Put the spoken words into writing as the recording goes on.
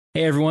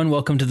Hey everyone,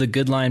 welcome to the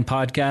Good Line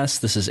Podcast.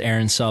 This is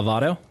Aaron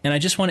Salvato, and I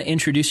just want to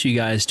introduce you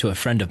guys to a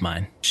friend of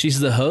mine. She's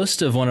the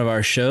host of one of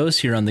our shows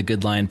here on the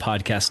Good Line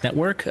Podcast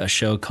Network, a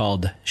show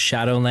called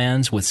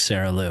Shadowlands with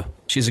Sarah Rylynn.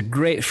 She's a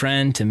great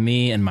friend to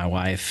me and my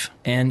wife,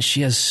 and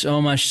she has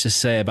so much to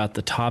say about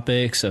the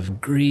topics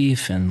of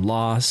grief and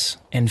loss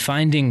and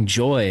finding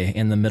joy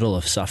in the middle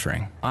of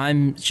suffering.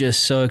 I'm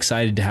just so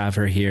excited to have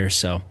her here,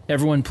 so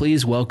everyone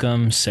please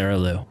welcome Sarah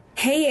Rylynn.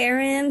 Hey,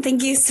 Aaron.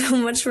 Thank you so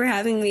much for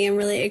having me. I'm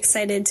really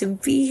excited to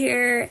be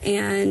here,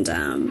 and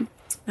I'm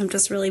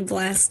just really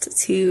blessed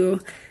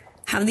to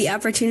have the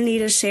opportunity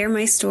to share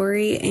my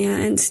story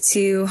and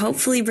to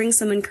hopefully bring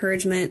some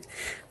encouragement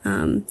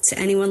to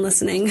anyone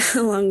listening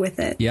along with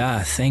it.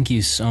 Yeah, thank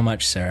you so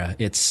much, Sarah.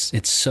 It's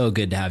so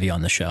good to have you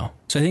on the show.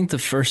 So I think the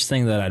first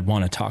thing that I'd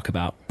want to talk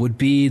about would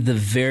be the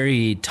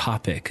very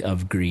topic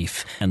of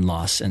grief and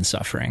loss and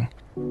suffering.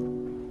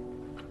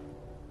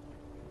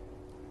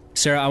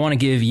 Sarah, I want to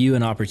give you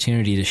an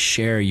opportunity to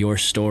share your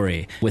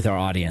story with our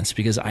audience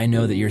because I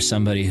know that you're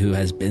somebody who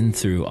has been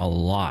through a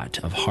lot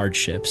of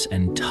hardships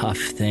and tough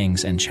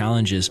things and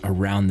challenges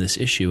around this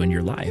issue in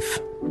your life.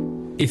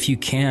 If you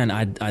can,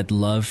 I'd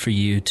love for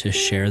you to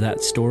share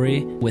that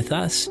story with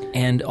us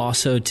and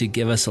also to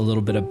give us a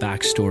little bit of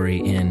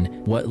backstory in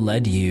what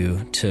led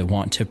you to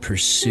want to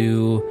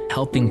pursue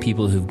helping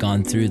people who've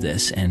gone through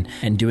this and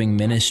doing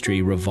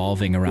ministry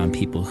revolving around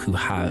people who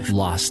have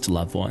lost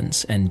loved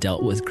ones and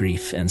dealt with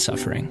grief and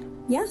suffering.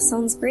 Yeah,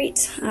 sounds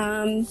great.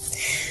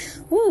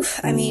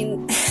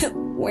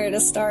 Where to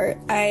start?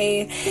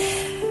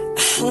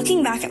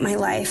 Looking back at my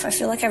life, I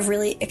feel like I've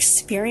really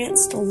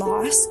experienced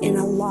loss in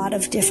a lot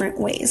of different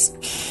ways.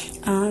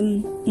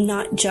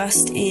 Not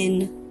just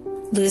in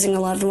losing a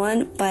loved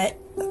one, but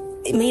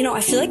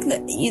I feel like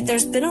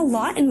there's been a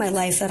lot in my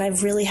life that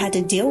I've really had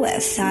to deal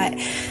with that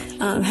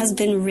has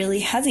been really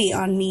heavy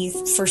on me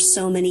for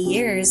so many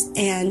years.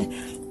 And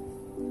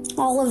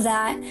all of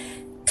that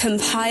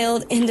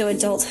compiled into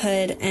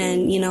adulthood,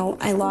 and,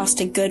 I lost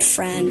a good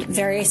friend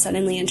very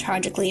suddenly and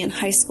tragically in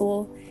high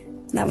school.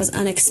 That was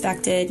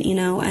unexpected,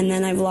 and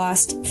then I've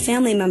lost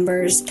family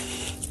members.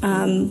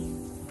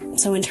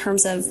 So in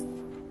terms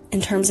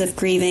of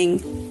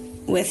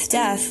grieving with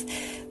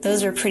death,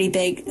 those are pretty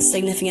big,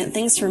 significant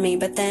things for me.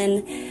 But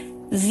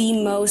then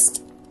the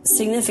most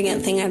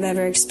significant thing I've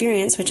ever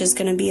experienced, which is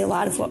going to be a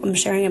lot of what I'm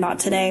sharing about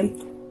today,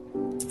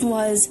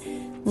 was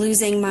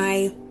losing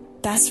my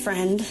best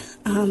friend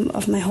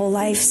of my whole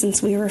life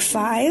since we were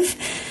 5.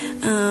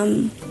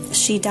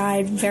 She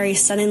died very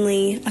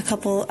suddenly a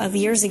couple of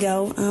years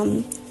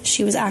ago.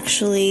 She was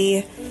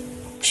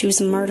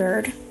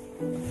murdered,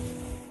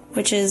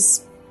 which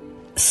is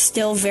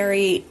still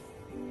very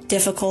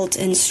difficult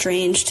and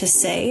strange to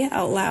say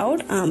out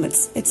loud.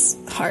 It's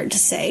hard to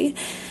say.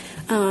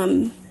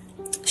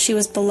 She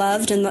was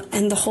beloved,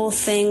 and the whole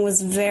thing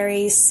was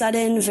very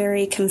sudden,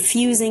 very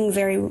confusing,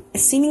 very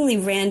seemingly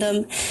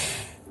random.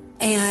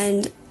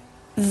 And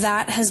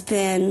that has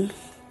been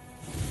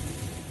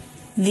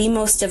the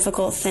most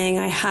difficult thing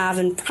I have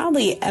and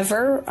probably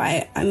ever.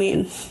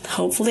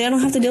 Hopefully I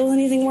don't have to deal with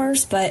anything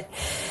worse, but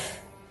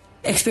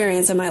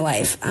experience in my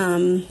life.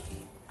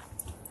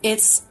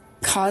 It's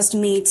caused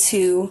me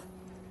to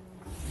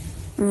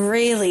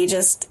really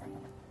just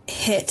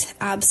hit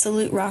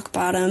absolute rock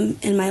bottom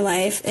in my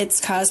life. It's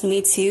caused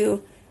me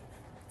to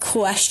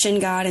question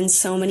God in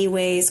so many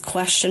ways,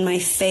 question my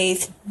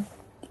faith,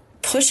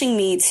 pushing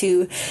me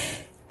to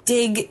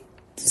dig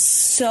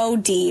so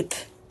deep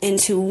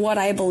into what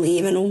I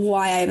believe and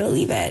why I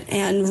believe it.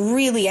 And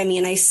really,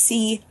 I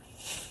see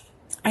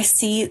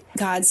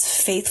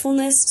God's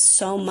faithfulness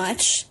so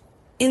much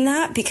in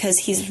that because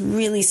he's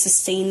really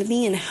sustained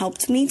me and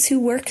helped me to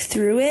work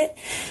through it.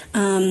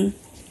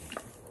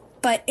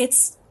 But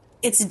it's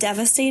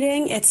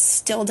devastating. It's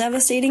still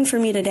devastating for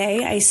me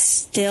today. I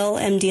still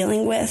am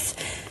dealing with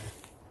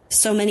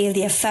so many of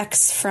the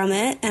effects from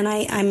it. And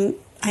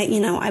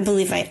I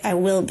believe I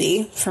will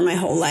be for my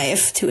whole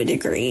life to a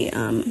degree,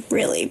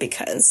 really,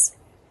 because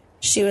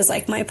she was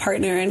like my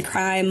partner in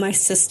crime, my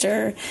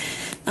sister.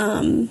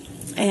 And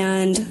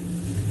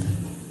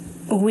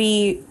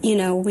we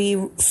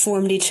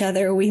formed each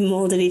other, we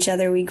molded each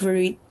other, we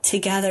grew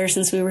together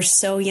since we were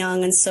so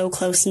young and so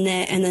close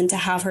knit. And then to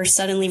have her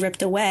suddenly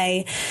ripped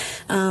away,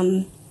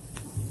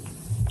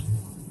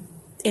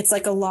 it's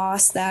like a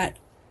loss that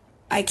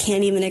I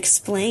can't even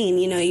explain.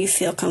 You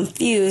feel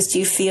confused,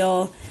 you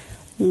feel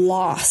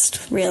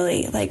lost,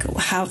 really. Like,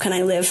 how can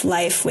I live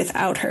life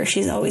without her?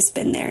 She's always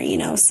been there,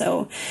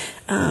 so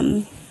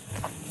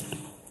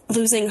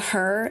losing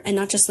her, and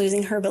not just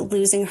losing her, but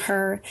losing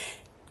her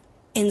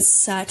in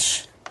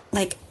such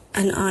like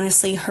an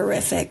honestly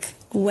horrific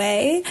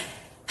way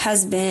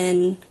has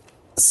been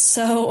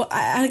so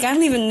I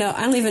don't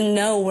even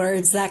know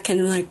words that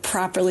can like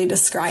properly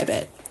describe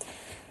it.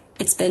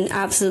 It's been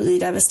absolutely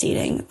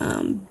devastating.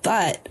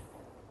 But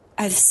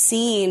I've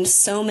seen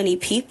so many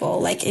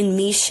people, like, in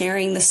me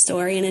sharing the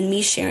story and in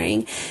me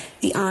sharing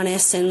the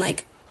honest and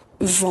like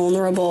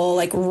vulnerable,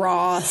 like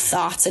raw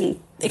thoughts and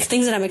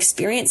things that I'm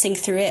experiencing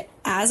through it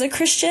as a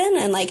Christian,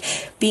 and like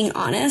being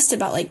honest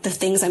about like the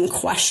things I'm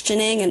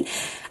questioning. And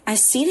I've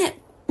seen it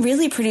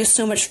really produce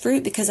so much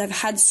fruit, because I've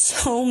had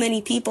so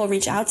many people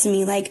reach out to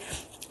me like,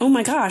 oh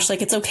my gosh,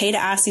 like it's okay to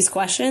ask these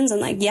questions.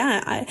 And like,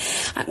 yeah,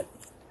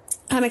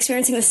 I'm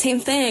experiencing the same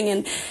thing.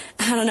 And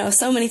I don't know,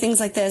 so many things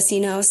like this,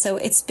 so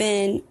it's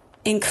been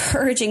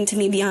encouraging to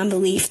me beyond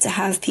belief to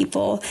have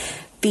people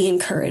be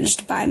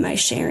encouraged by my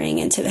sharing,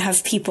 and to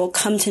have people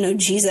come to know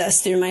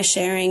Jesus through my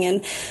sharing.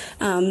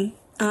 And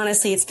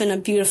honestly, it's been a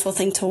beautiful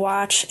thing to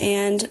watch,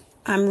 and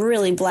I'm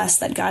really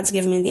blessed that God's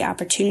given me the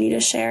opportunity to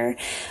share.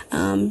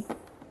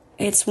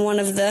 It's one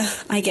of the,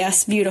 I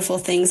guess, beautiful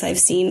things I've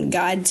seen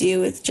God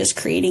do with just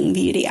creating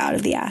beauty out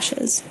of the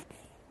ashes.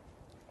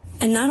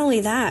 And not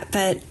only that,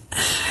 but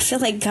I feel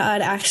like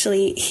God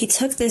actually, he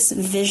took this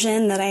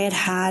vision that I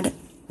had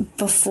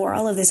before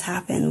all of this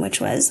happened, which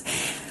was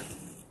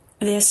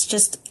this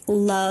just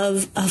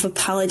love of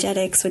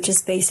apologetics, which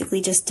is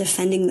basically just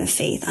defending the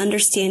faith,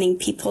 understanding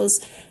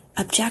people's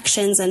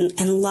objections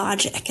and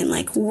logic, and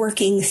like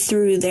working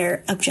through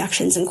their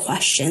objections and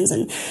questions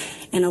and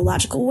in a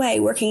logical way,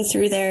 working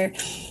through their,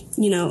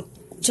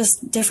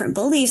 just different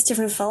beliefs,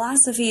 different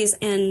philosophies,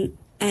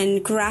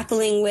 and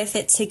grappling with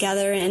it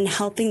together and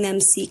helping them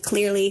see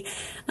clearly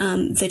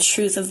the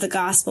truth of the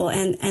gospel.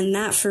 And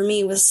that for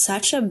me was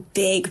such a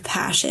big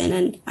passion.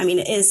 And I mean,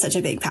 it is such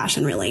a big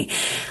passion, really.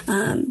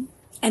 And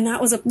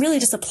that was really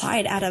just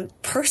applied at a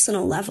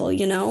personal level,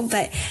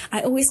 but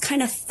I always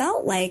kind of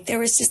felt like there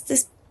was just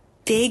this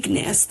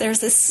bigness. There's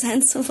this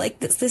sense of like,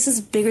 this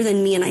is bigger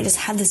than me. And I just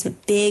have this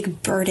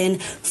big burden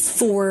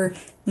for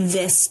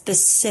this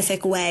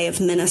specific way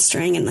of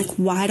ministering. And like,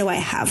 why do I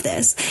have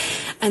this?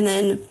 And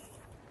then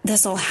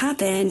this all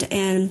happened,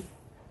 and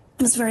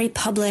it was very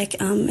public.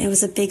 It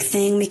was a big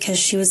thing because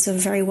she was a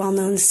very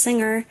well-known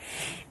singer,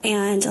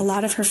 and a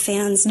lot of her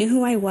fans knew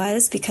who I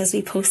was because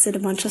we posted a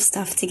bunch of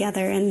stuff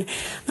together.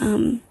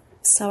 And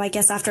so I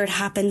guess after it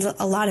happened,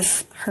 a lot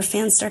of her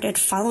fans started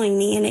following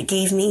me, and it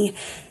gave me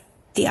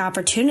the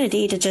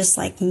opportunity to just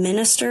like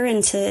minister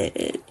and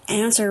to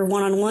answer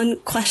one-on-one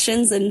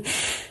questions and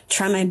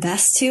try my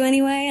best to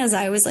anyway, as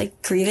I was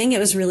like grieving. It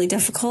was really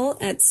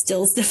difficult. It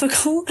still is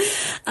difficult.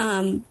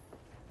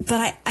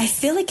 But I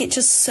feel like it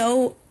just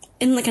so,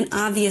 in like an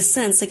obvious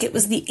sense, like it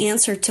was the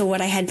answer to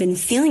what I had been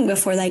feeling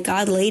before, that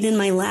God laid in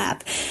my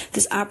lap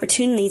this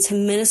opportunity to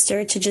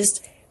minister to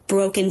just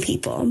broken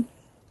people.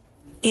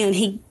 And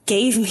he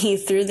gave me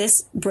through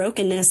this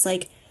brokenness,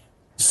 like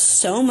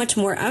so much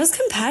more. I was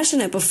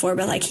compassionate before,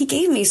 but like he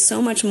gave me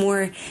so much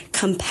more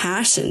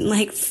compassion,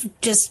 like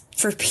just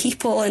for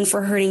people and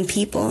for hurting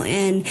people.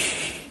 And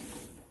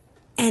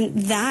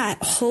that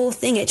whole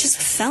thing, it just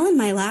fell in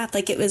my lap.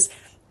 Like it was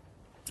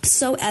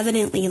so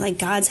evidently like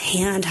God's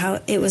hand,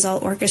 how it was all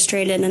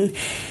orchestrated.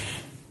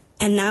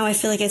 And now I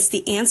feel like it's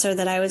the answer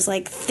that I was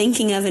like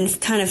thinking of and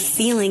kind of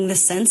feeling the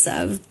sense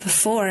of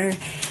before.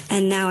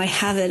 And now I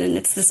have it. And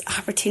it's this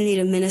opportunity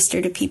to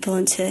minister to people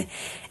and to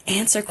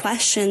answer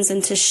questions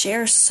and to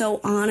share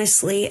so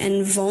honestly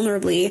and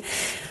vulnerably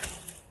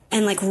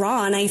and like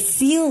raw. And I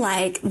feel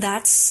like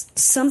that's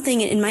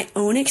something in my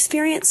own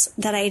experience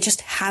that I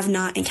just have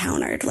not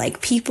encountered.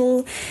 Like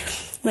people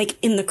like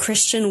in the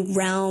Christian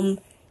realm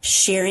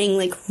sharing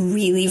like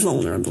really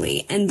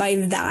vulnerably. And by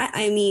that,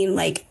 I mean,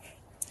 like,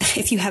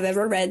 if you have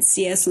ever read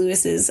C.S.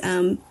 Lewis's, is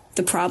it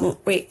The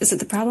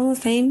Problem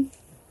of Pain?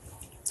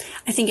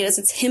 I think it is.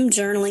 It's him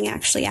journaling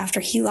actually after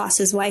he lost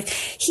his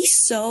wife. He's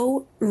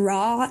so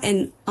raw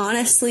and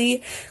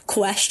honestly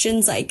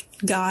questions like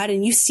God,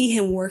 and you see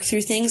him work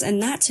through things.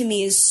 And that to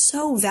me is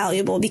so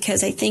valuable,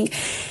 because I think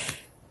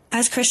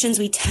as Christians,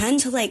 we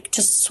tend to like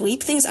just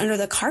sweep things under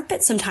the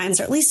carpet sometimes,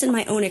 or at least in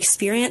my own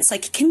experience,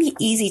 like it can be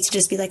easy to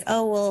just be like,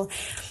 oh, well,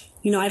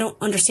 I don't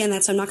understand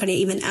that, so I'm not going to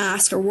even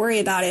ask or worry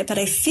about it. But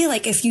I feel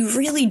like if you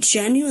really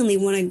genuinely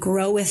want to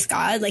grow with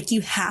God, like you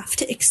have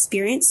to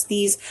experience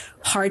these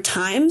hard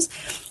times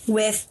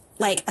with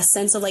like a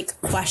sense of like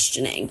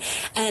questioning.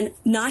 And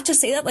not to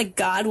say that like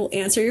God will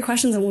answer your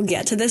questions, and we'll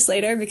get to this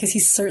later, because he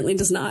certainly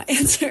does not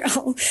answer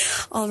all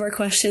of our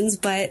questions.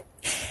 But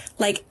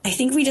like, I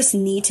think we just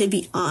need to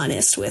be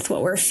honest with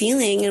what we're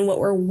feeling and what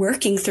we're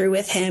working through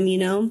with him,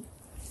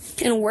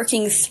 and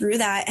working through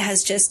that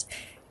has just,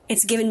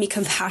 it's given me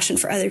compassion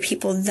for other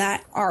people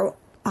that are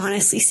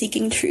honestly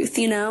seeking truth,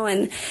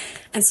 and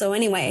so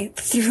anyway,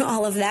 through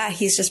all of that,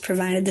 he's just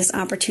provided this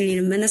opportunity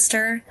to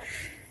minister,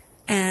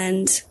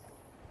 and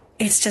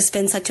it's just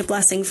been such a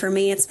blessing for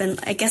me. It's been,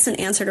 I guess, an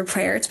answer to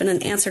prayer. It's been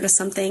an answer to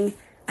something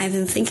I've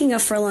been thinking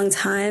of for a long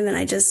time, and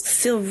I just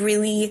feel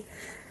really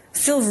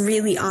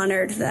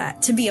honored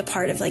that to be a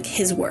part of like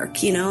his work,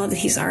 that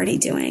he's already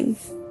doing.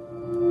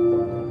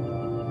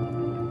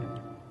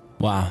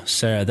 Wow,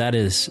 Sarah, that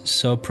is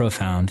so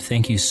profound.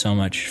 Thank you so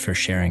much for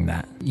sharing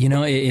that. You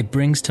know, it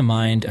brings to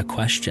mind a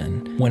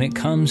question. When it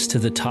comes to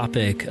the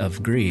topic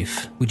of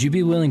grief, would you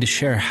be willing to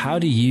share, how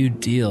do you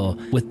deal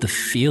with the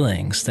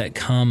feelings that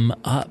come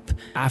up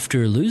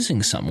after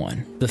losing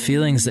someone? The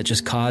feelings that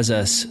just cause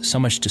us so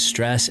much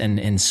distress,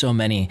 and so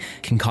many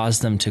can cause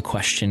them to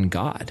question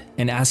God.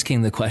 And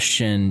asking the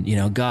question, you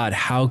know, God,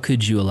 how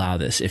could you allow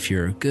this? If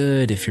you're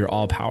good, if you're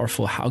all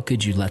powerful, how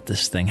could you let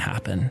this thing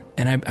happen?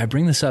 And I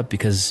bring this up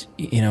because,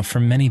 you know, for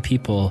many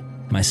people,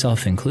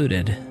 myself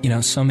included, you know,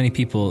 so many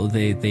people,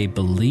 they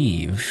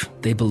believe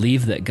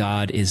that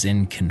God is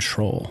in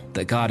control,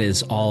 that God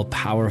is all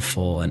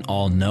powerful and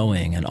all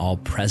knowing and all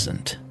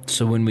present.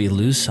 So when we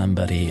lose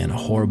somebody in a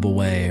horrible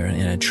way or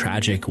in a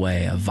tragic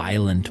way, a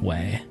violent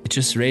way, it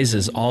just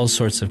raises all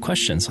sorts of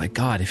questions like,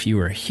 God, if you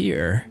were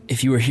here,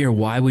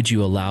 why would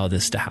you allow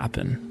this to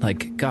happen?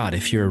 Like, God,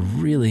 if you're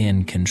really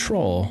in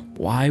control,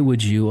 why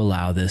would you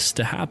allow this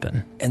to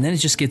happen? And then it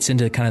just gets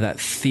into kind of that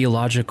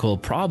theological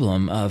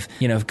problem of,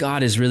 you know, if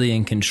God is really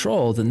in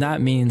control, then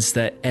that means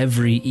that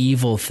every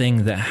evil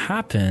thing that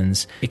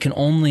happens, it can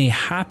only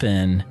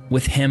happen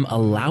with him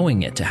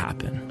allowing it to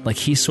happen. Like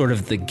he's sort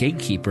of the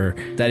gatekeeper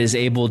that is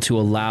able to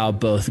allow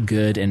both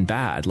good and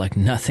bad. Like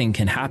nothing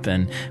can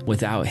happen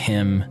without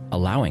him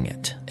allowing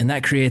it. And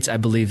that creates, I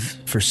believe,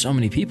 for so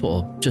many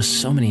people,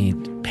 just so many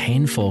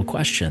painful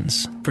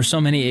questions. For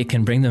so many, it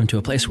can bring them to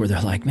a place where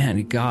they're like,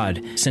 man,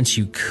 God, since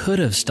you could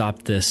have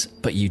stopped this,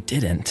 but you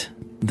didn't,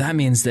 that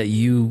means that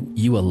you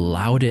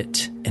allowed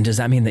it. And does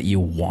that mean that you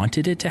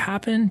wanted it to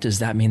happen? Does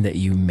that mean that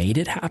you made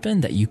it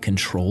happen, that you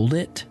controlled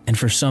it? And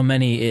for so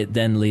many, it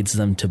then leads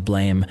them to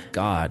blame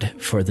God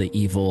for the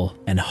evil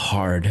and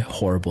hard,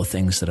 horrible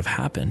things that have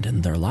happened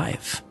in their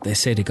life. They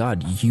say to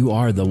God, you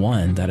are the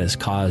one that has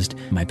caused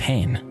my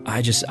pain.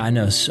 I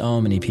know so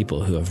many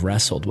people who have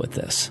wrestled with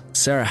this.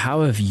 Sarah,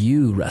 how have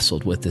you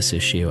wrestled with this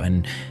issue,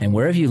 and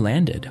where have you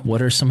landed?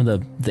 What are some of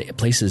the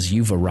places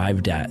you've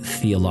arrived at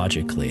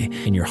theologically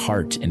in your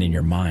heart and in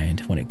your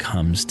mind when it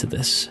comes to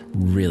this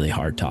really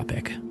hard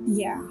topic?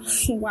 Yeah.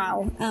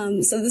 Wow.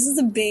 So this is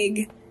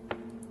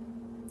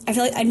I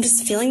feel like I'm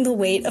just feeling the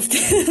weight of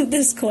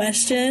this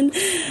question,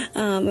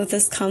 of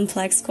this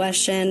complex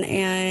question.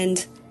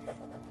 And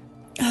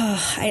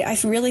I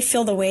really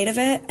feel the weight of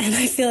it. And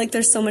I feel like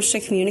there's so much to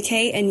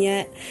communicate. And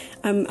yet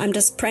I'm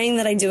just praying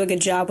that I do a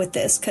good job with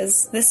this,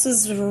 because this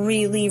is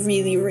really,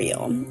 really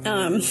real.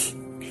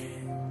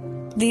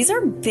 These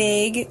are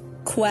big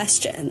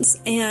questions.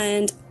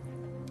 And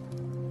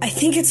I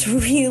think it's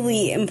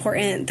really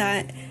important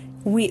that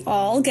we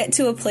all get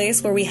to a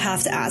place where we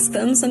have to ask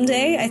them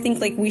someday. I think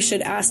like we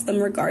should ask them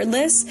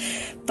regardless,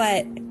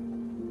 but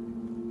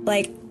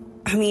like,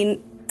 I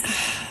mean,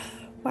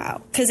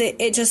 wow. 'Cause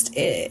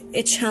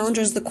it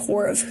challenges the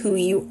core of who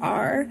you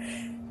are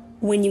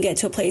when you get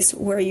to a place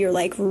where you're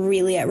like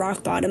really at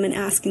rock bottom and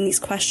asking these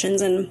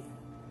questions. And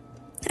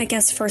I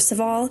guess first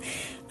of all,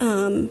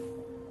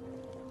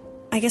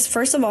 I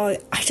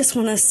just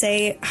want to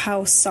say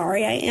how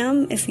sorry I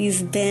am if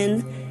you've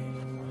been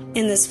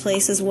in this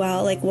place as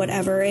well, like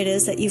whatever it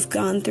is that you've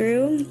gone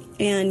through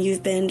and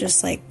you've been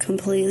just like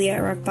completely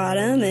at rock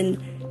bottom and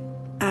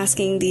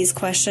asking these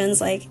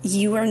questions. Like,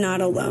 you are not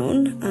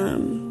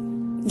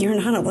alone. You're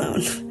not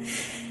alone.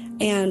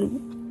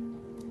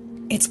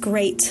 And it's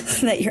great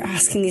that you're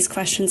asking these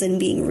questions and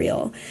being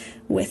real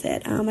with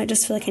it. I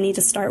just feel like I need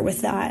to start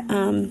with that.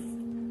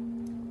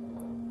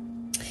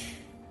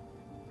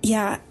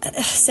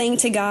 Saying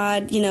to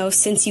God, you know,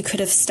 since you could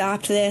have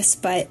stopped this,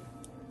 but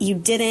you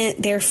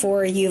didn't,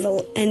 therefore you've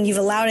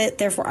allowed it,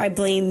 therefore I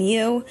blame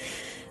you.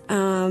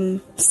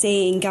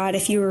 Saying, God,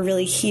 if you were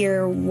really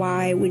here,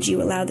 why would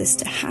you allow this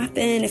to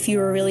happen? If you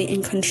were really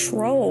in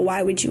control,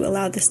 why would you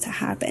allow this to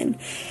happen?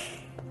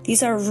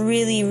 These are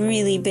really,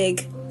 really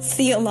big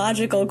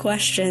theological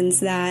questions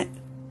that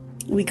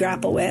we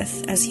grapple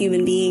with as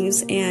human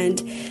beings.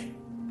 And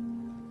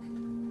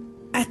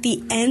at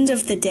the end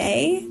of the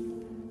day,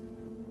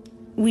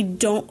 we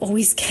don't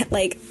always get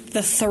like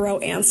the thorough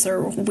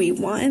answer we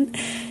want.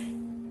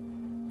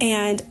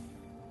 And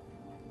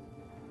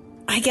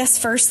I guess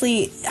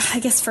firstly,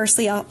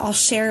 I'll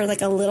share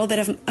like a little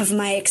bit of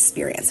my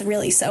experience,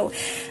 really. So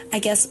I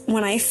guess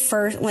when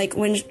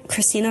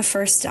Christina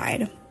first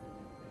died,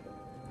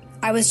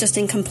 I was just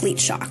in complete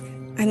shock.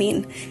 I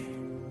mean,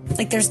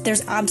 like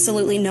there's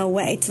absolutely no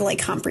way to like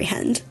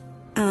comprehend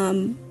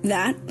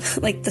that,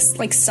 like this,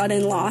 like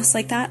sudden loss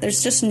like that.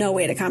 There's just no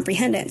way to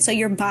comprehend it. So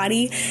your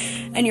body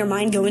and your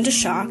mind go into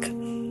shock.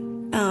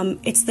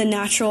 It's the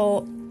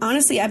natural,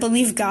 honestly, I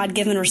believe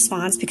God-given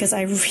response, because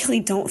I really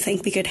don't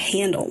think we could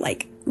handle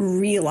like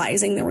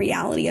realizing the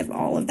reality of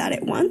all of that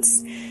at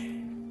once.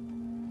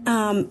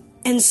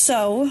 And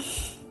so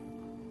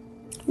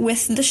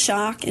with the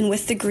shock and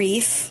with the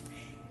grief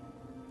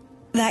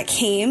that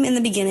came in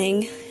the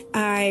beginning,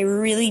 my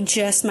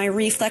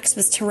reflex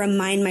was to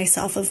remind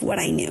myself of what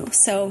I knew.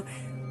 So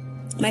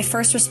my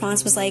first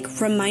response was like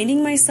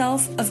reminding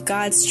myself of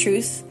God's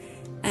truth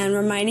and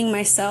reminding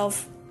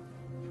myself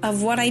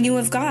of what I knew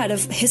of God,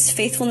 of his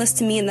faithfulness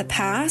to me in the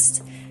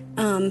past,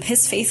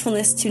 his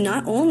faithfulness to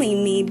not only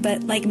me,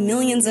 but like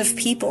millions of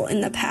people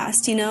in the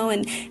past,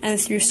 and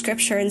through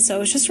scripture. And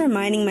so it's just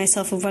reminding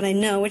myself of what I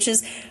know, which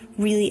is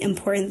really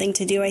important thing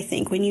to do, I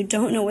think, when you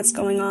don't know what's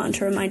going on,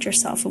 to remind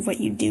yourself of what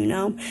you do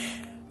know.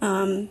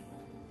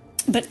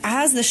 But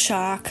as the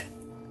shock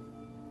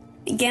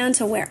began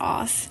to wear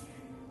off,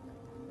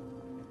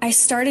 I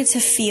started to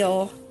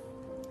feel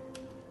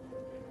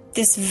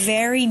this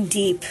very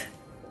deep,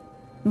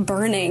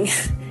 burning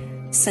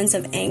sense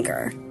of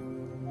anger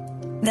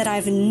that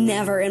I've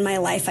never in my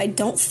life, I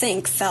don't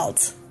think,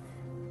 felt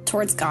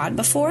towards God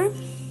before.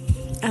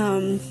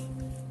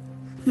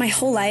 My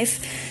whole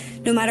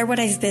life, no matter what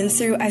I've been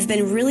through, I've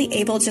been really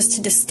able just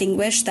to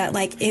distinguish that,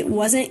 like, it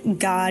wasn't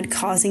God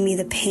causing me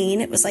the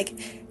pain. It was like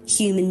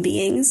human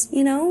beings,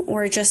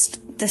 or just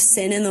the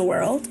sin in the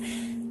world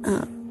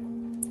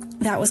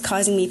that was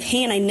causing me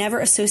pain. I never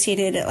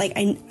associated it.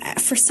 Like,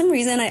 for some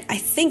reason, I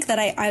think that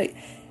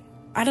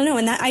I don't know.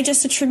 And that I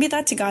just attribute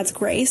that to God's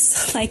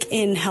grace, like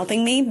in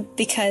helping me,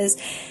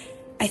 because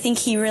I think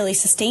he really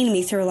sustained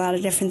me through a lot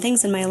of different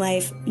things in my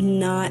life,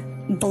 not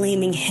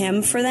blaming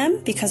him for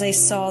them, because I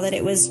saw that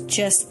it was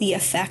just the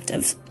effect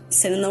of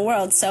sin in the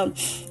world. So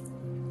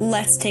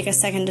let's take a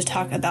second to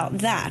talk about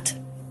that.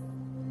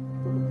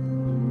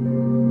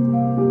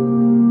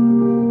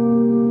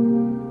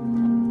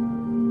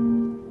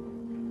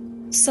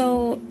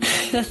 So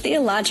the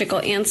theological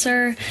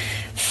answer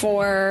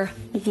for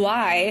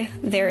why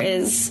there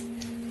is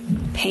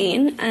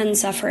pain and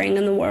suffering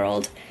in the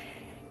world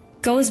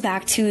goes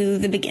back to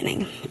the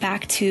beginning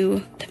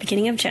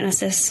of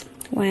Genesis,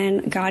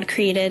 when God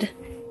created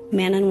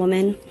man and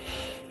woman,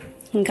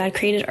 when God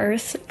created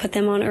earth, put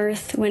them on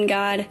earth, when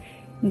God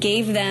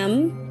gave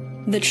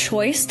them the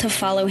choice to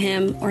follow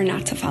him or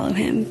not to follow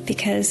him,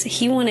 because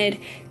he wanted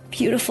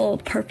beautiful,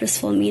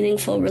 purposeful,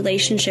 meaningful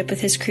relationship with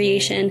his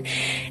creation,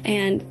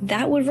 and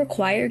that would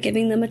require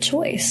giving them a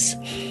choice,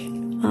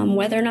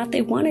 whether or not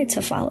they wanted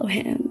to follow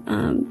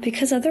him,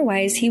 because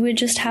otherwise he would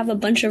just have a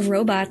bunch of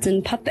robots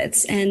and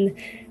puppets, and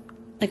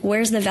like,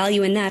 where's the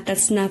value in that?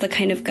 That's not the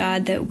kind of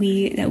God that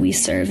we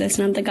serve. That's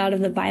not the God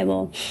of the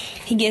Bible.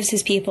 He gives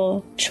his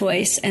people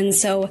choice. And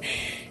so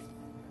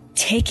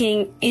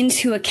taking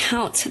into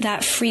account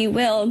that free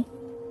will,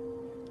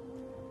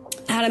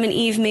 Adam and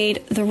Eve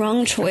made the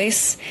wrong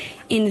choice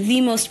in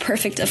the most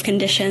perfect of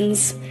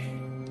conditions,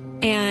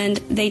 and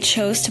they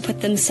chose to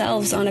put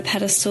themselves on a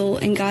pedestal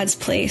in God's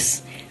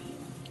place.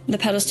 The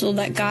pedestal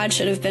that God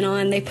should have been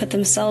on, they put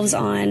themselves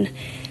on,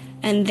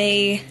 and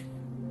they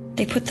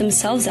put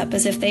themselves up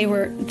as if they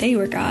were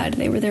God.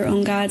 They were their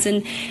own gods.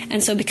 And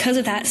so because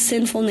of that,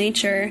 sinful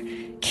nature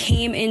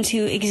came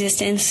into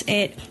existence.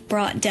 It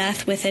brought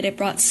death with it. It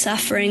brought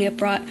suffering. It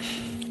brought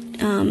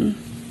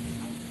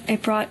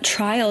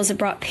trials. It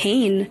brought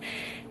pain.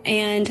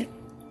 And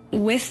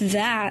with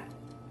that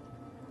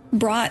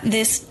brought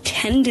this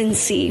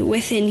tendency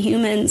within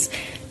humans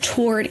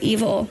toward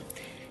evil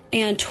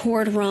and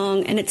toward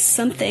wrong. And it's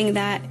something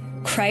that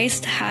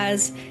Christ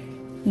has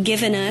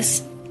given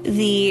us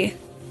the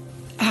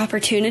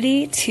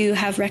opportunity to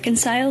have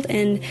reconciled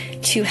and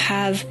to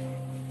have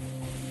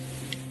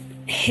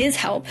his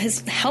help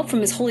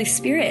from his Holy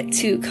Spirit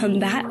to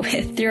combat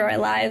with through our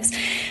lives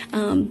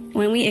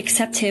when we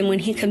accept him, when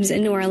he comes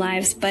into our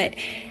lives. But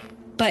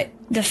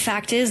the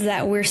fact is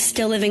that we're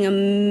still living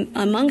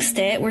amongst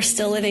it. We're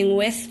still living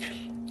with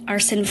our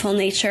sinful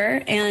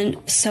nature. And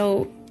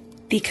so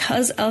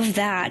because of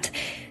that,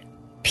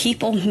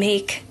 people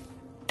make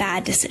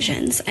bad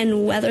decisions.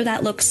 And whether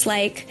that looks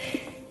like,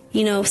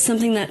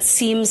 something that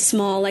seems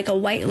small, like a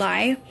white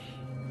lie,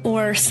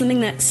 or something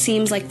that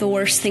seems like the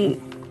worst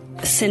sin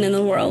in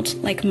the world,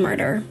 like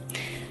murder.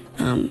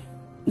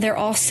 They're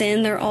all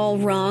sin, they're all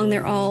wrong,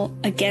 they're all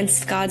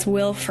against God's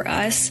will for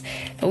us.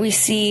 But we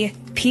see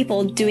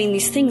people doing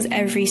these things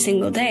every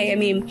single day. I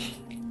mean,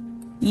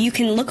 you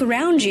can look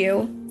around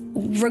you,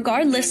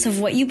 regardless of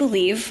what you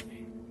believe,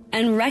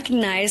 and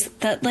recognize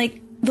that,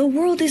 like, the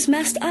world is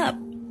messed up,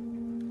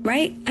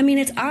 right? I mean,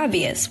 it's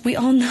obvious. We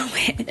all know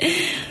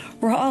it.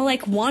 We're all,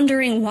 like,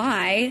 wondering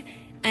why,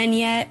 and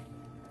yet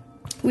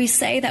we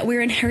say that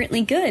we're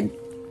inherently good.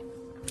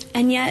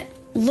 And yet,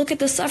 look at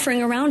the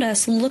suffering around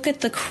us. Look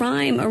at the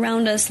crime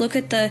around us. Look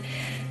at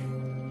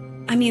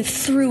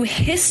through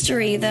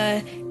history,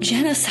 the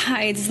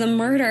genocides, the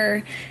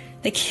murder,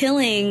 the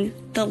killing,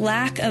 the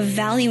lack of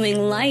valuing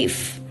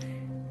life,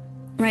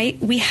 right?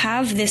 We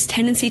have this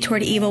tendency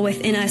toward evil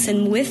within us,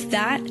 and with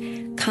that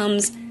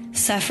comes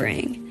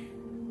suffering.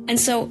 And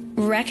so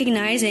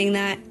recognizing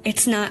that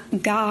it's not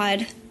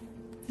God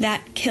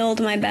that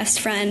killed my best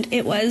friend,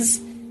 it was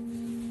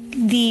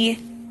the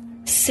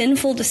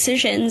sinful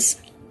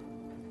decisions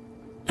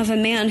of a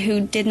man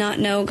who did not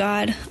know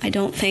God, I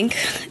don't think.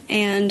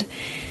 And,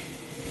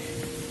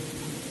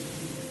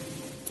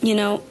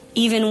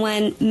 even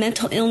when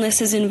mental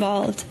illness is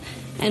involved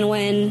and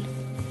when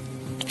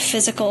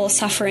physical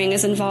suffering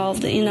is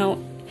involved,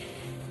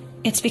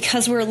 it's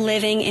because we're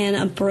living in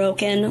a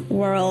broken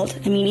world.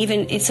 I mean,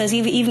 even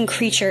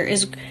creation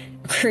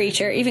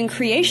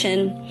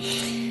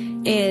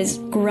is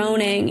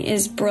groaning,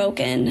 is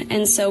broken.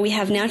 And so we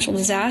have natural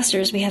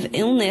disasters, we have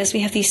illness,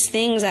 we have these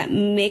things that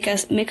make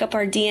up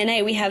our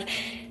DNA.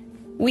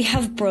 We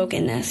have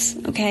brokenness,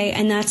 okay?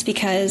 And that's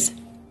because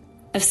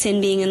of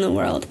sin being in the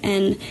world.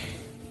 And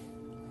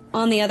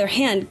on the other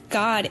hand,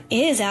 God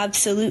is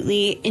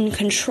absolutely in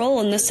control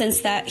in the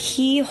sense that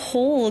he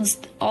holds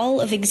all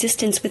of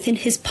existence within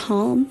his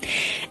palm,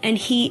 and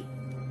he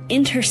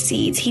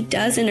intercedes. He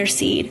does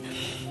intercede.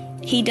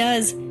 He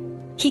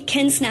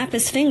can snap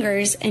his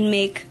fingers and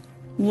make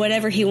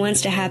whatever he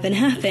wants to happen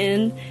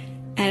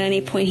at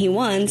any point he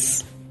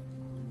wants.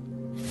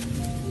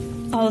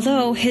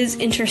 Although his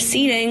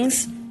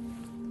intercedings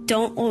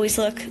don't always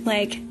look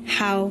like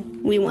how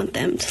we want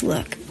them to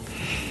look.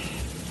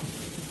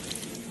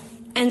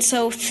 And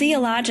so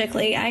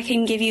theologically, I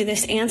can give you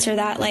this answer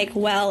that, like,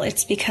 well,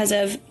 it's because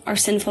of our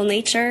sinful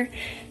nature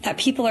that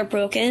people are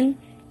broken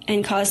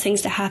and cause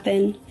things to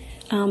happen,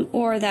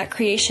 or that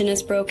creation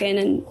is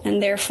broken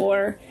and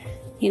therefore,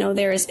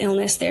 there is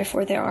illness,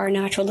 therefore there are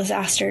natural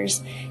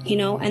disasters,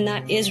 and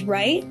that is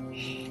right.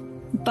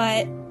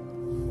 But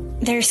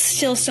there's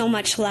still so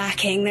much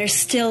lacking. There's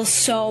still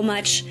so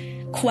much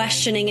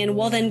questioning. And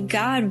well, then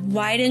God,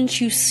 why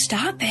didn't you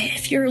stop it?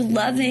 If you're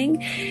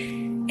loving,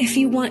 if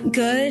you want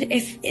good,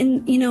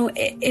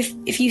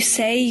 if you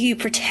say you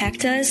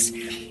protect us,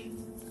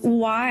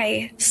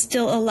 why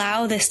still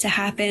allow this to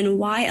happen?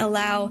 Why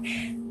allow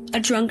a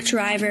drunk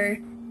driver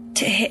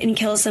to hit and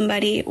kill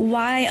somebody?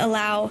 Why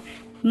allow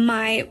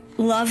my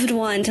loved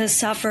one to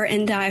suffer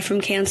and die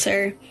from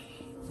cancer?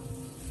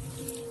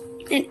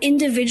 And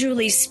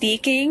individually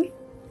speaking,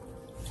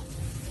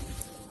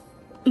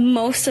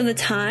 most of the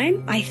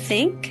time, I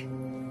think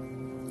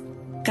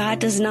God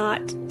does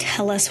not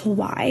tell us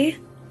why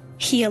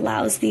he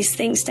allows these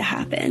things to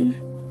happen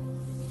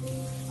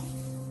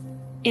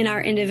in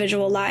our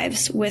individual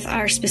lives with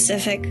our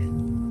specific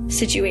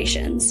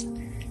situations.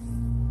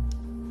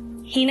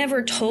 He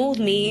never told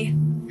me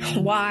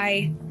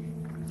why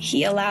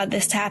he allowed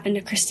this to happen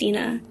to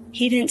Christina.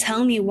 He didn't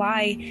tell me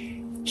why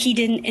he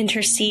didn't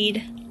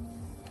intercede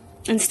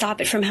and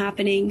stop it from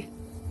happening.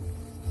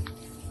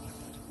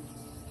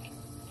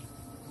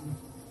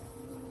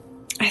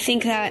 I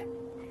think that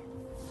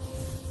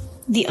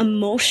the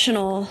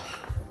emotional,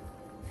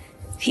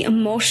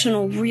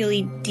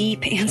 really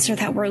deep answer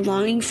that we're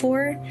longing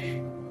for,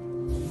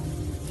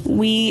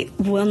 we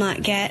will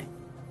not get.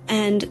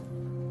 And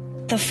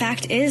the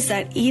fact is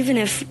that even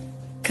if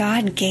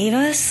God gave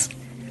us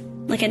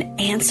like an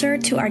answer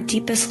to our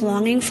deepest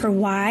longing for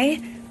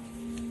why,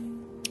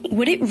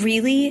 would it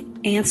really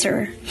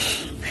answer?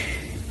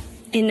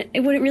 Would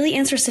it really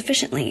answer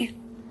sufficiently?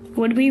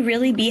 Would we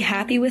really be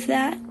happy with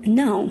that?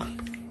 No,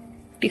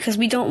 because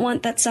we don't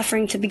want that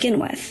suffering to begin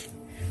with.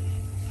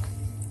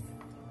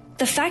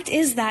 The fact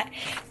is that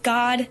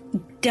God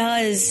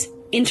does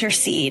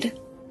intercede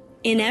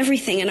in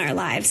everything in our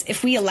lives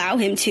if we allow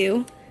him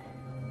to.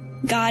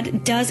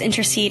 God does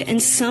intercede,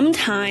 and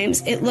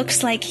sometimes it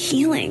looks like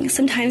healing.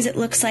 Sometimes it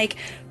looks like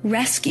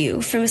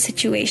rescue from a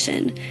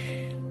situation.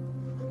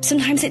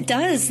 Sometimes it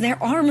does.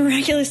 There are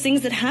miraculous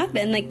things that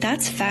happen, like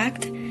that's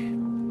fact.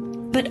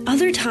 But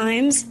other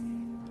times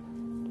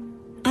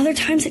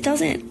it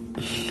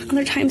doesn't.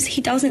 Other times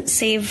he doesn't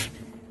save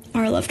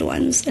our loved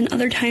ones, and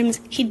other times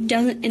he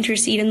doesn't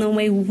intercede in the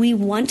way we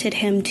wanted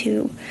him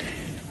to.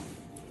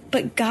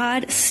 But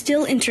God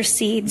still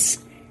intercedes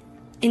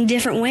in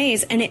different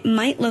ways, and it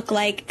might look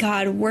like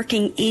God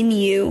working in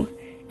you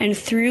and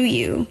through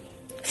you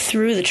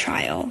through the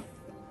trial,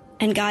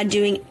 and God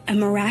doing a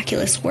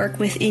miraculous work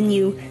within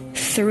you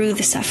through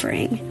the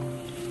suffering.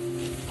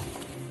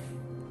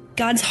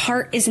 God's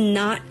heart is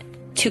not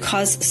to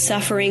cause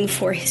suffering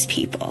for his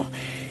people,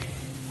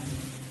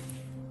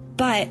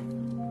 but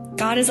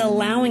God is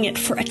allowing it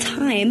for a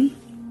time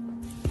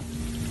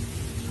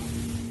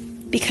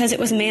because it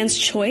was man's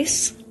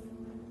choice,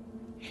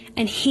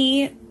 and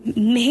he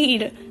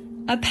made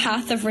a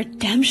path of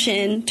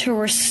redemption to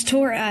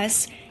restore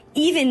us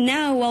even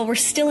now while we're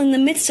still in the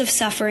midst of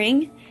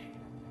suffering,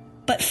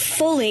 but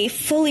fully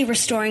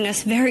restoring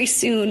us very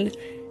soon. And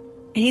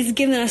he's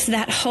given us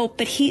that hope,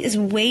 but he is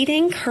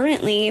waiting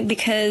currently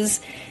because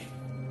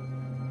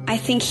I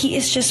think he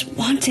is just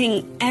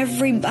wanting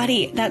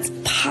everybody that's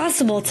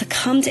possible to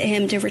come to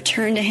him, to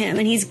return to him,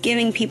 and he's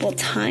giving people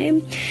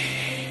time.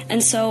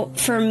 And so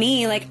for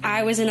me, like,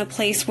 I was in a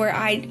place where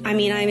I'm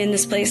in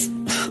this place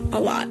a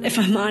lot, if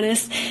I'm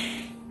honest.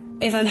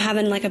 If I'm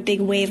having like a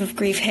big wave of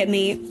grief hit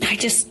me, I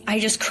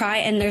just cry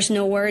and there's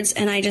no words,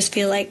 and I just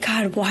feel like,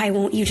 God, why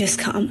won't you just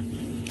come?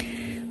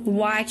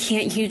 Why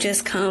can't you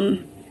just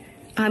come?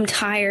 I'm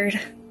tired,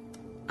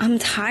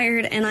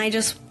 and I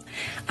just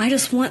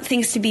want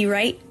things to be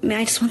right.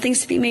 I just want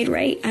things to be made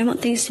right. I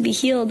want things to be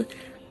healed,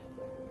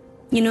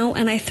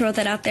 and I throw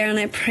that out there, and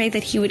I pray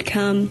that he would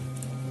come.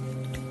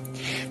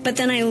 But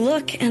then I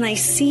look and I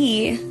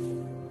see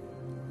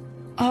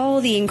all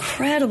the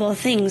incredible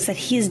things that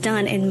he's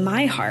done in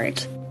my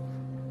heart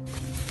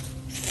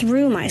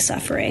through my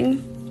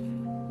suffering.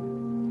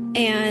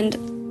 And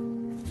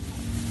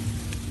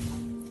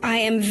I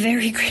am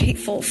very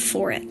grateful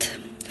for it,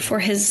 for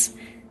his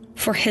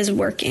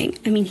working.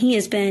 I mean, he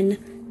has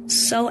been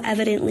so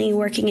evidently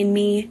working in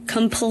me,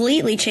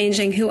 completely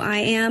changing who I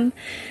am,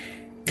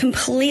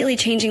 completely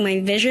changing my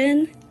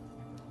vision,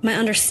 my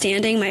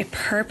understanding, my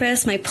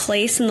purpose, my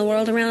place in the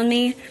world around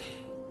me.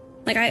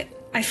 Like,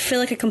 I feel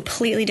like a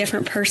completely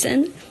different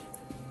person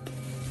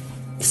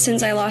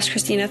since I lost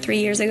Christina 3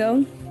 years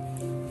ago.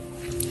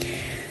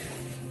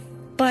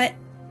 But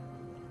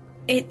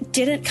it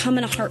didn't come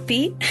in a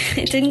heartbeat.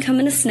 It didn't come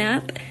in a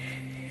snap.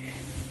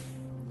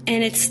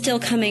 And it's still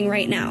coming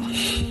right now.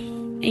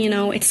 You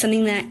know, it's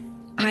something that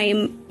I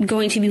am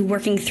going to be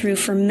working through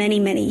for many,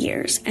 many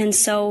years. And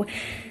so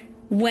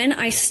when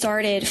I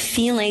started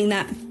feeling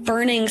that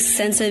burning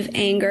sense of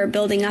anger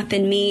building up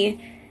in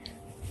me,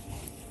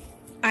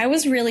 I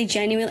was really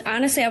genuinely,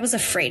 honestly, I was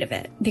afraid of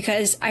it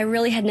because I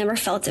really had never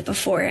felt it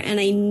before. And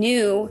I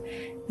knew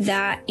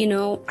that, you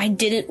know, I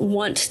didn't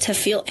want to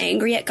feel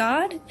angry at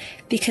God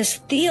because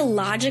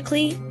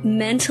theologically,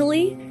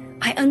 mentally,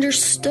 I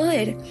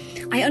understood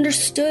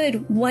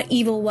what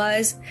evil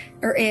was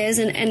or is,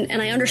 and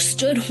I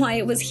understood why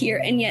it was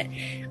here. And yet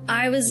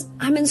I'm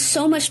in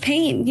so much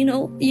pain, you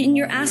know, and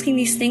you're asking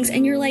these things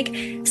and you're like,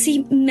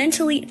 see,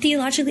 mentally,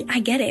 theologically,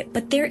 I get it,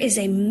 but there is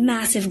a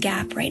massive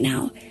gap right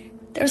now.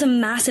 There's a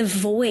massive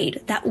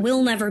void that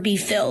will never be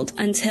filled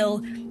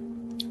until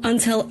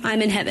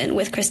I'm in heaven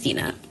with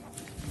Christina,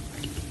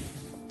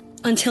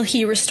 until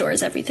he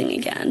restores everything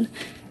again.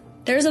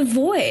 There's a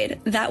void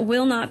that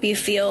will not be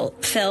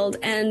filled,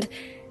 and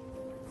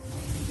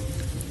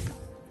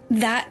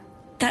that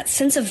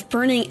sense of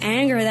burning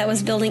anger that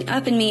was building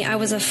up in me, I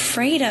was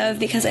afraid of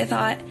because I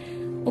thought,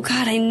 well,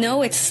 God, I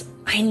know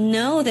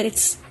that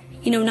it's,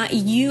 you know, not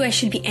you I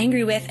should be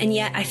angry with, and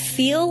yet I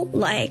feel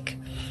like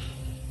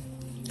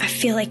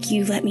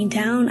you let me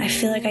down. I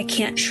feel like I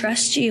can't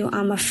trust you.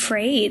 I'm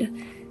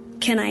afraid.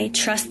 Can I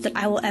trust that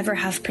I will ever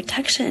have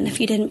protection if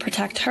you didn't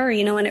protect her?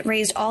 You know, and it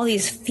raised all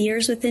these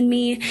fears within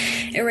me.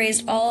 It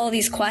raised all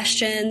these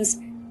questions.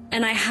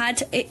 And I had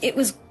to, it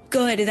was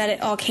good that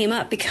it all came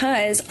up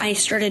because I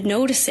started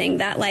noticing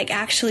that, like,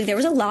 actually there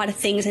was a lot of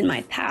things in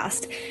my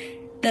past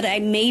that I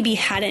maybe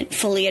hadn't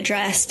fully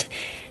addressed.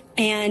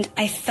 And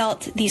I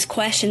felt these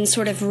questions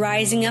sort of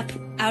rising up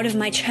out of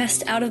my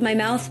chest, out of my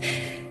mouth,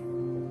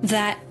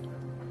 that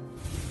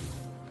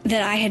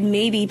I had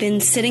maybe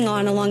been sitting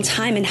on a long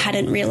time and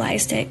hadn't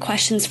realized it.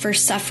 Questions for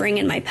suffering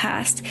in my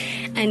past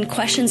and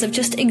questions of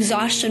just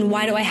exhaustion.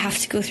 Why do I have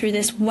to go through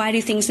this? Why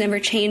do things never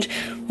change?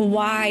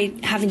 Why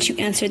haven't you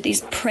answered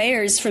these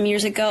prayers from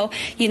years ago?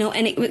 You know,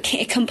 and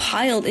it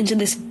compiled into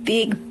this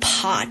big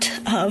pot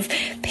of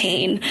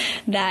pain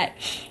that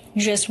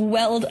just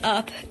welled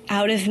up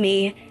out of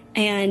me.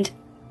 And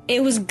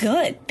it was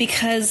good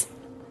because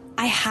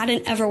I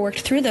hadn't ever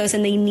worked through those,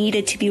 and they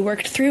needed to be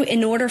worked through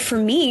in order for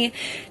me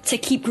to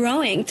keep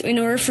growing, in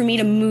order for me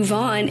to move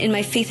on in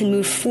my faith and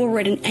move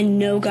forward and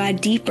know God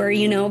deeper,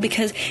 you know,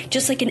 because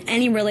just like in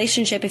any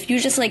relationship, if you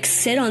just like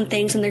sit on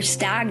things and they're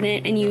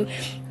stagnant and you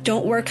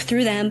don't work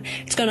through them,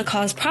 it's going to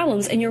cause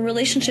problems, and your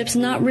relationship's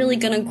not really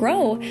going to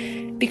grow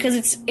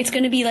because it's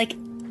going to be like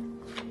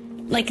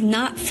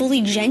not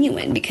fully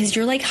genuine because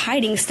you're like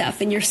hiding stuff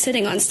and you're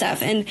sitting on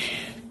stuff. And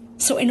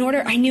so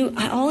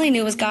all I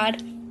knew was,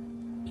 God,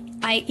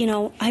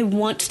 I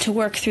want to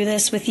work through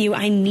this with you.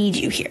 I need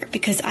you here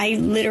because I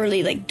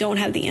literally like don't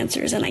have the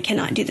answers and I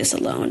cannot do this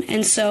alone.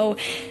 And so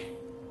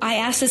I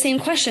asked the same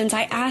questions.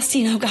 I asked,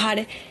 you know,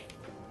 God,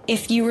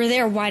 if you were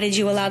there, why did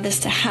you allow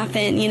this to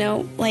happen? You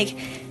know, like,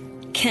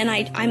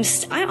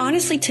 I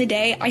honestly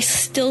today, I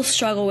still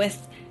struggle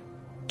with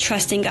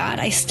trusting God.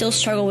 I still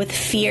struggle with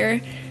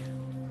fear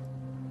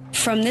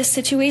from this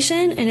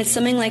situation. And it's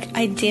something like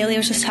I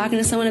was just talking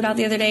to someone about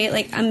the other day,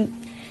 like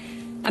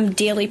I'm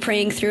daily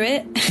praying through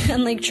it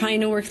and like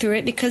trying to work through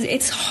it because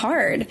it's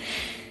hard.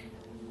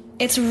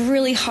 It's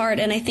really hard.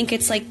 And I think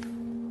it's like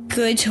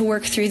good to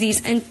work through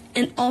these. And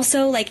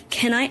also, like,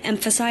 can I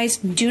emphasize,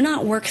 do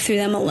not work through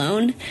them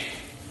alone.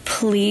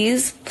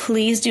 Please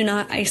do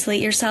not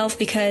isolate yourself,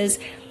 because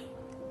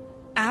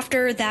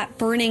after that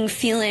burning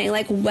feeling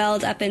like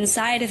welled up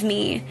inside of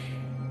me,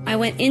 I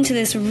went into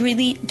this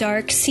really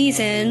dark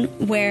season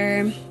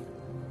where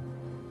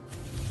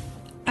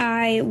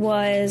I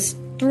was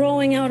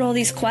throwing out all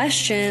these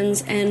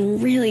questions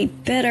and really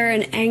bitter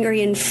and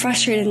angry and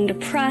frustrated and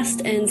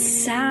depressed and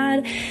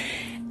sad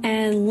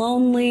and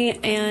lonely,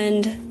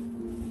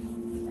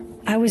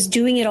 and I was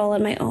doing it all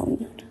on my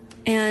own.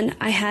 And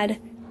I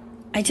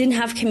didn't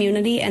have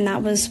community, and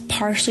that was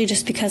partially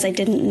just because I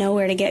didn't know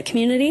where to get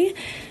community,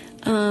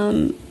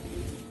 and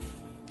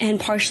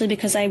partially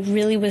because I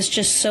really was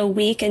just so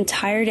weak and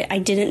tired. I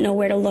didn't know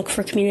where to look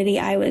for community.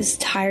 I was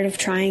tired of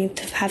trying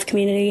to have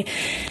community.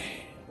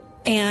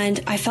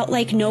 And I felt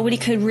like nobody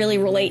could really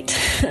relate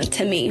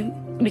to me,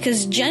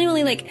 because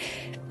genuinely, like,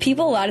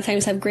 people a lot of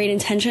times have great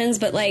intentions,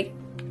 but like,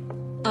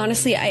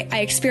 honestly, I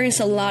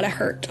experienced a lot of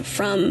hurt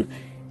from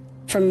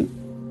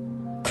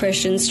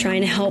Christians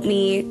trying to help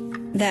me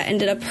that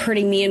ended up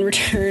hurting me in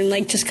return,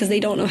 like, just because they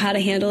don't know how to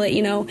handle it,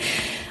 you know.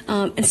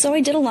 And so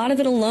I did a lot of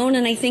it alone.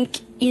 And I think,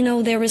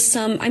 there was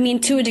some,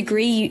 to a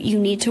degree, you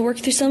need to work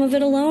through some of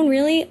it alone,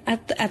 really,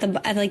 at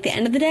the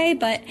end of the day.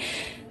 But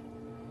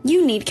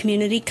you need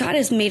community. God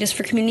has made us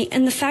for community.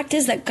 And the fact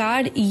is that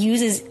God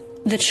uses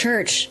the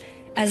church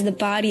as the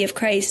body of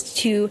Christ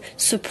to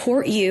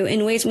support you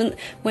in ways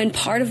when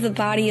part of the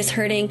body is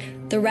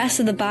hurting, the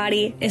rest of the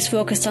body is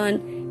focused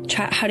on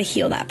how to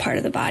heal that part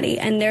of the body.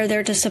 And they're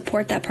there to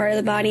support that part of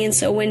the body. And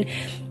so when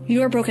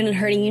you're broken and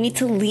hurting, you need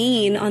to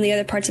lean on the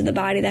other parts of the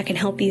body that can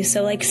help you.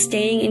 So like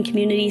staying in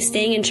community,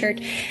 staying in church,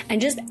 and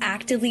just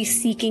actively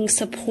seeking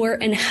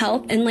support and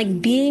help, and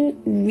like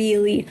being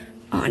really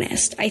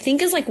honest, I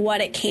think is like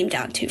what it came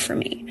down to for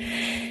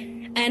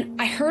me.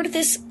 And I heard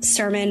this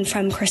sermon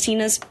from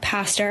Christina's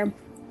pastor,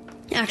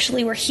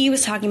 actually, where he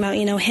was talking about,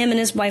 him and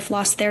his wife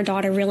lost their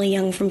daughter really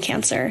young from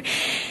cancer.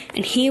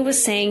 And he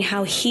was saying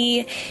how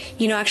he,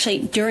 actually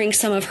during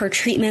some of her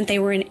treatment, they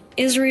were in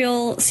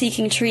Israel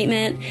seeking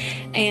treatment.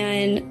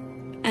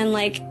 And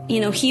like,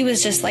 he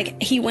was just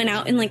like, he went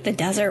out in like the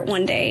desert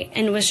one day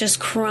and was just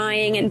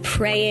crying and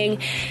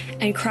praying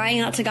and crying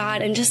out to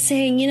God and just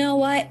saying, you know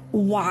what?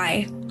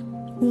 Why?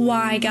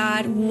 Why,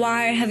 God?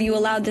 Why have you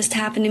allowed this to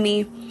happen to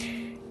me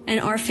and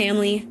our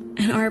family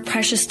and our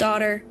precious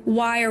daughter?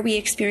 Why are we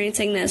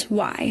experiencing this?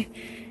 Why?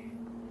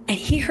 And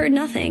he heard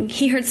nothing.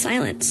 He heard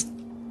silence.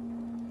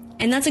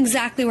 And that's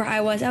exactly where I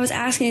was. I was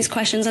asking these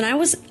questions, and I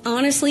was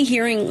honestly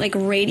hearing like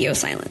radio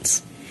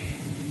silence.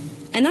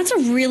 And that's a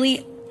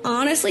really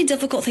honestly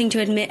difficult thing to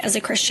admit as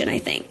a Christian, I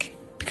think,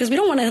 because we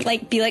don't want to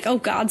like be like, oh,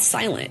 God's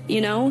silent,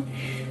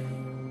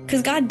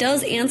 because God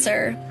does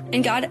answer,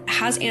 and God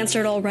has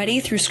answered already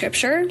through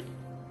scripture.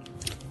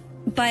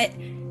 But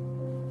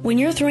when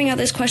you're throwing out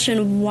this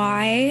question,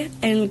 why,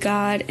 and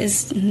God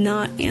is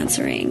not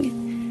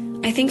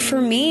answering, I think for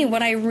me,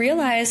 what I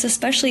realized,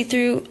 especially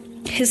through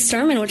his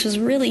sermon, which was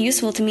really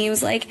useful to me,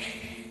 was like,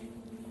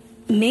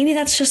 maybe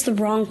that's just the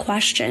wrong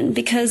question,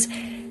 because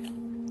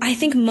I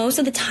think most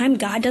of the time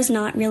God does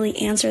not really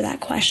answer that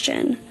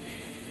question.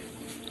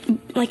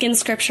 Like in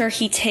scripture,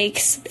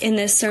 in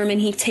this sermon,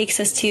 he takes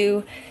us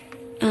to,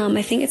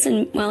 I think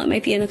it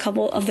might be in a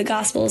couple of the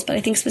Gospels, but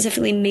I think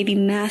specifically maybe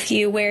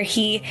Matthew, where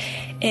he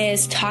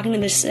is talking to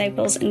the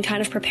disciples and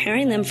kind of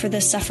preparing them for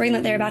the suffering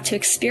that they're about to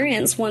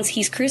experience once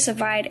he's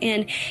crucified.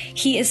 And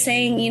he is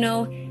saying,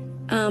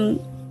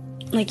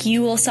 like,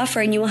 you will suffer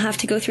and you will have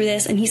to go through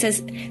this. And he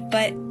says,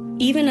 but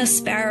even a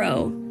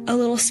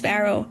little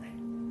sparrow,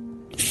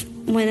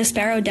 when a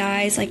sparrow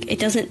dies, like it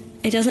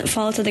doesn't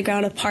fall to the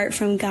ground apart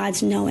from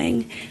God's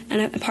knowing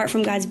and apart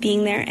from God's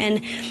being there.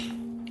 And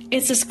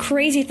it's this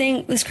crazy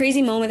thing, this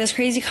crazy moment, this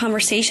crazy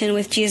conversation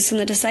with Jesus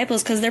and the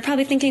disciples, because they're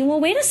probably thinking,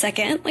 well, wait a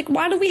second, like,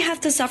 why do we have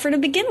to suffer to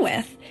begin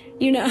with?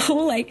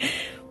 Like,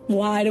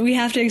 why do we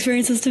have to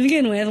experience this to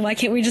begin with? Why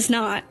can't we just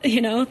not,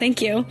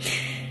 thank you.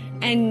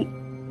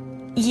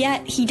 And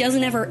yet he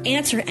doesn't ever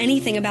answer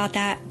anything about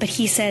that, but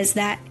he says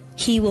that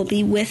he will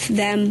be with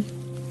them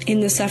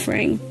in the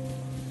suffering.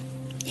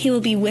 He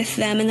will be with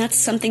them. And that's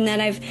something that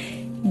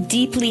I've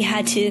deeply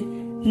had to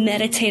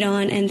meditate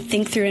on and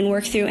think through and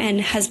work through,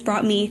 and has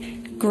brought me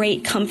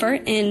great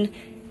comfort in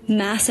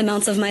mass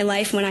amounts of my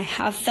life when I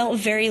have felt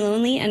very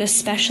lonely, and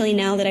especially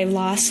now that I've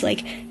lost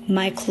like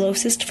my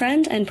closest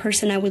friend and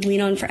person I would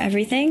lean on for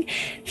everything,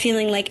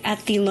 feeling like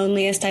at the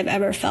loneliest I've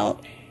ever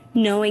felt,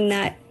 knowing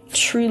that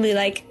truly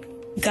like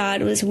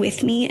God was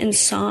with me and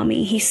saw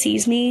me. He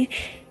sees me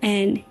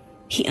and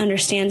he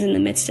understands in the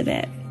midst of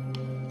it.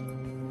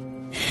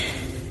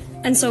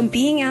 And so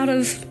being out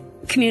of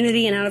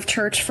community and out of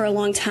church for a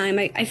long time,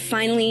 I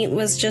finally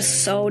was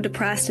just so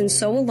depressed and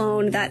so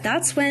alone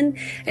that's when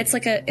it's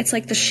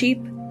like the sheep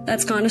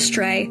that's gone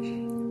astray.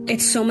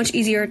 It's so much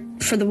easier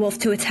for the wolf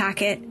to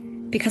attack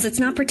it because it's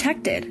not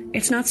protected.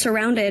 It's not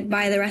surrounded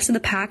by the rest of the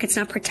pack. It's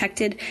not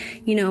protected,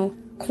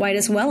 quite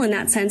as well in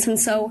that sense. And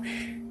so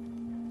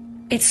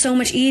it's so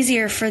much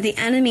easier for the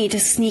enemy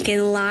to sneak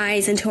in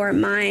lies into our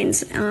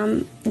minds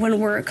when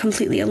we're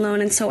completely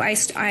alone. And so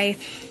I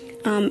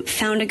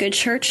found a good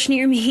church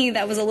near me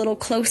that was a little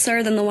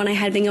closer than the one I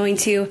had been going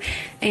to,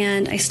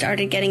 and I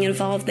started getting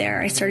involved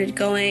there. I started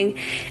going,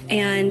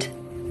 and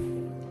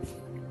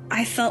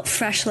I felt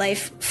fresh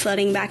life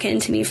flooding back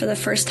into me for the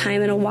first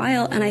time in a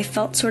while, and I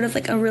felt sort of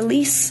like a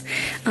release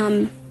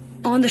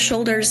on the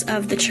shoulders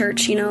of the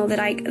church, that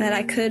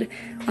I could,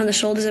 on the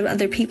shoulders of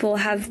other people,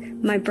 have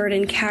my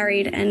burden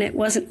carried, and it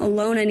wasn't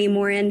alone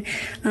anymore. And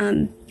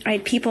I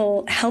had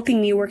people helping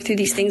me work through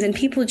these things, and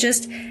people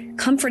just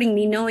comforting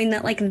me, knowing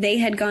that like they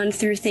had gone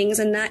through things,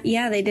 and that,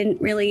 they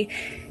didn't really,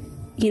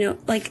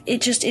 like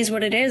it just is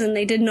what it is, and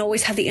they didn't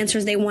always have the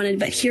answers they wanted,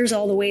 but here's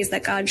all the ways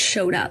that God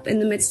showed up in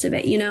the midst of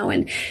it,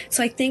 and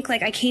so I think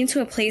like I came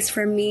to a place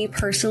for me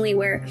personally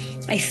where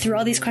I threw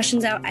all these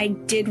questions out. I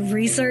did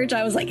research.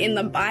 I was like in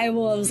the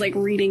Bible. I was like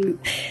reading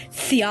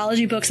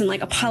theology books and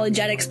like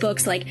apologetics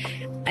books,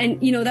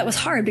 and that was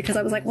hard because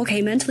I was like,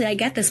 okay, mentally I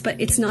get this,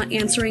 but it's not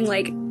answering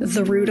like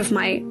the root of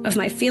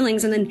my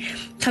feelings. And then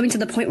coming to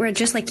the point where it's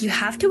just like, you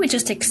have to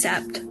just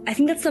accept. I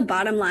think that's the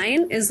bottom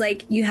line, is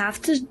like, you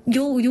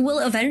will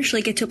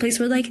eventually get to a place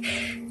where like,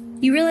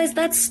 you realize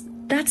that's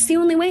the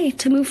only way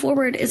to move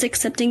forward, is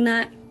accepting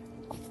that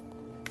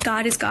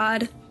God is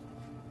God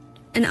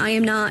and I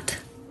am not,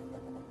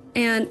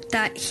 and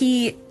that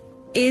he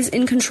is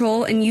in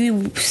control, and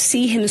you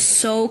see him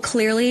so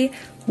clearly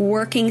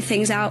working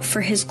things out for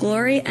his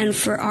glory and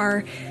for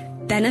our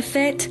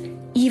benefit.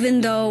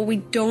 Even though we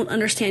don't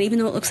understand, even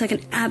though it looks like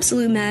an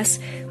absolute mess,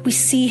 we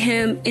see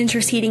him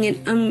interceding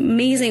in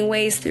amazing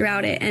ways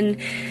throughout it. And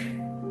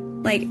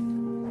like,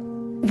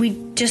 we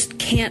just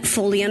can't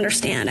fully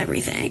understand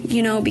everything,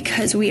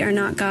 because we are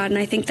not God. And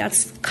I think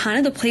that's kind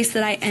of the place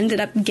that I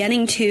ended up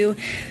getting to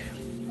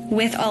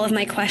with all of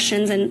my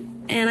questions. And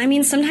I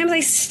mean, sometimes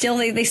they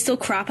still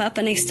crop up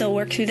and I still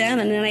work through them.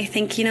 And then I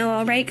think,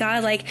 all right,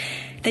 God, like,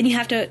 then you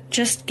have to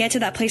just get to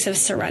that place of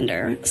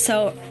surrender.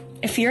 So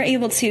if you're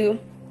able to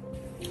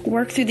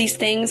work through these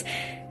things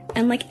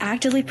and like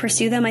actively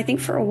pursue them. I think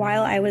for a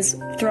while I was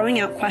throwing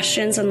out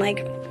questions and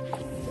like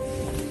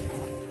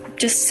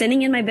just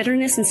sitting in my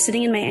bitterness and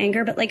sitting in my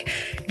anger, but like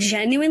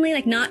genuinely,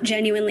 like not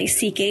genuinely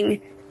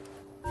seeking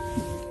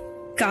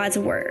God's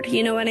word.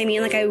 You know what I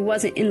mean? Like I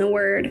wasn't in the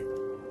word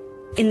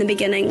in the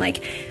beginning.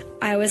 Like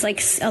I was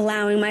like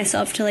allowing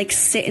myself to like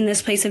sit in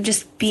this place of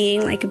just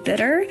being like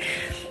bitter.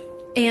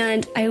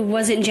 And I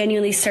wasn't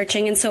genuinely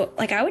searching. And so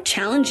like, I would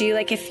challenge you,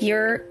 like, if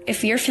you're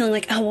feeling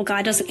like, oh, well,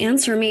 God doesn't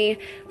answer me,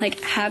 like,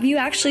 have you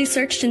actually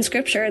searched in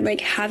scripture? And like,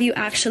 have you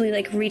actually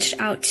like reached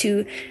out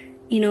to,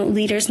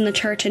 leaders in the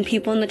church and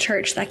people in the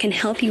church that can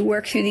help you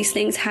work through these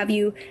things? Have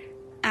you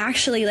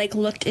actually like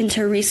looked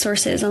into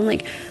resources on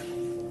like,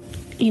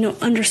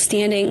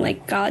 understanding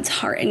like God's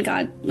heart and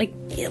God, like,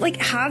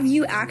 have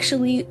you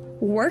actually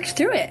worked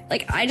through it?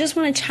 Like, I just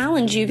want to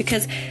challenge you,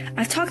 because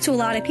I've talked to a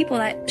lot of people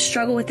that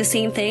struggle with the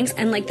same things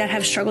and like that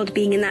have struggled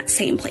being in that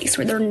same place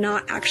where they're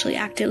not actually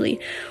actively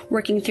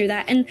working through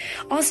that. And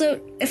also,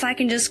 if I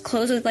can just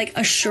close with like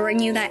assuring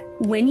you that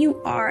when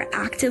you are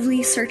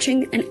actively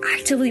searching and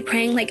actively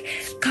praying, like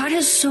God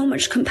has so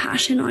much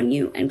compassion on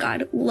you and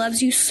God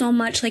loves you so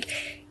much. Like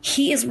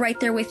he is right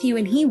there with you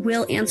and he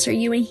will answer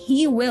you and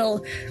he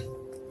will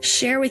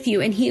share with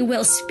you and he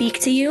will speak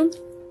to you.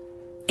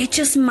 It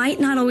just might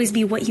not always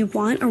be what you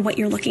want or what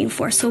you're looking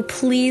for. So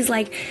please,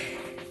 like,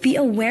 be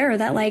aware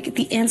that, like,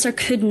 the answer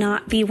could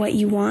not be what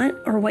you want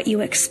or what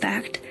you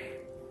expect.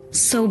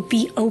 So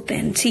be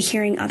open to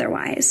hearing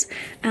otherwise.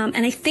 And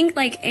I think,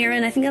 like,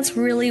 Aaron, I think that's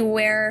really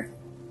where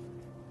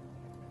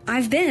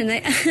I've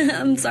been.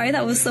 I'm sorry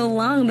that was so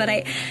long, but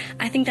I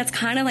think that's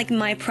kind of like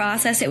my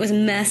process. It was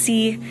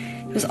messy.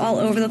 It was all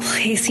over the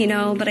place,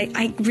 but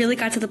I really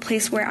got to the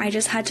place where I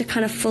just had to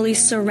kind of fully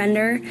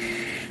surrender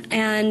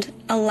and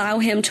allow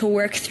him to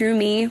work through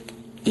me,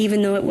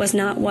 even though it was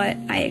not what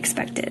I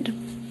expected.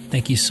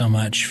 Thank you so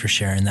much for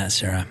sharing that,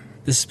 Sarah.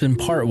 This has been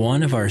part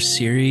 1 of our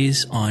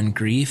series on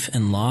grief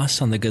and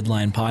loss on the Good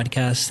Line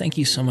podcast. Thank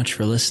you so much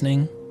for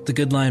listening. The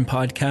Good Line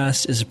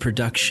podcast is a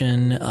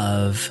production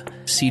of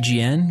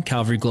CGN,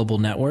 Calvary Global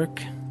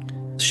Network.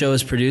 The show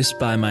is produced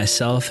by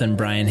myself and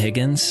Brian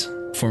Higgins.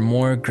 For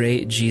more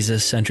great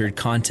Jesus-centered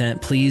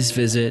content, please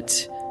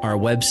visit our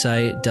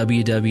website,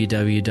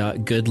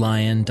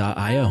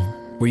 www.goodlion.io,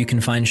 where you can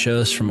find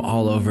shows from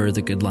all over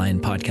the Good Lion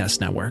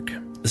Podcast Network.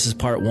 This is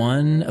part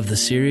 1 of the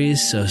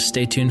series, so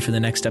stay tuned for the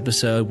next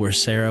episode where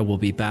Sarah will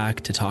be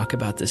back to talk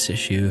about this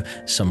issue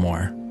some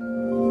more.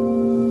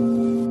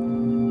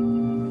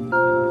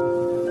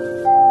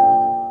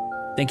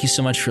 Thank you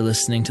so much for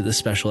listening to this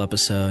special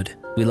episode.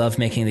 We love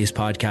making these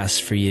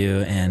podcasts for you,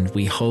 and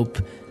we hope,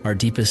 our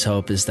deepest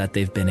hope is that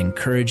they've been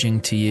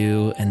encouraging to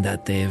you and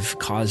that they've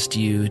caused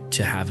you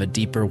to have a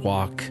deeper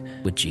walk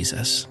with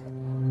Jesus.